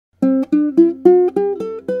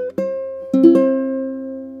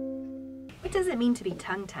mean to be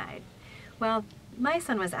tongue-tied? Well, my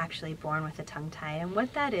son was actually born with a tongue tie, and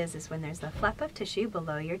what that is when there's a flap of tissue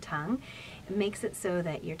below your tongue. It makes it so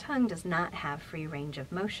that your tongue does not have free range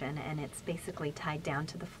of motion, and it's basically tied down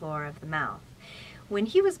to the floor of the mouth. When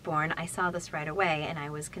he was born, I saw this right away, and I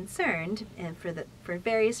was concerned, and for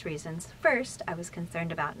various reasons. First, I was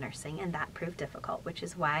concerned about nursing, and that proved difficult, which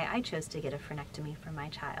is why I chose to get a frenectomy for my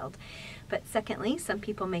child. But secondly, some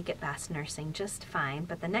people make it past nursing just fine,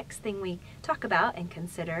 but the next thing we talk about and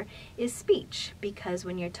consider is speech, because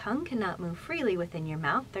when your tongue cannot move freely within your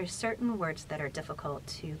mouth, there's certain words that are difficult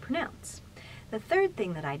to pronounce. The third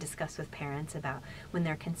thing that I discuss with parents about when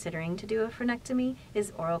they're considering to do a frenectomy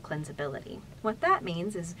is oral cleansability. What that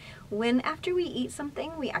means is when after we eat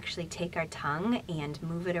something, we actually take our tongue and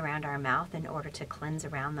move it around our mouth in order to cleanse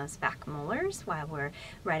around those back molars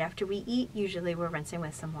right after we eat. Usually we're rinsing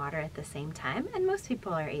with some water at the same time, and most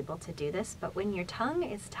people are able to do this, but when your tongue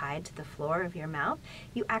is tied to the floor of your mouth,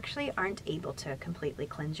 you actually aren't able to completely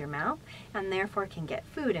cleanse your mouth, and therefore can get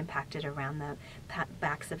food impacted around the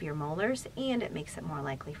backs of your molars, and it makes it more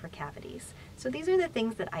likely for cavities. So these are the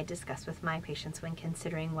things that I discuss with my patients when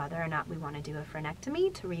considering whether or not we want to do a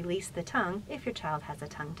frenectomy to release the tongue if your child has a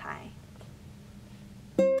tongue tie.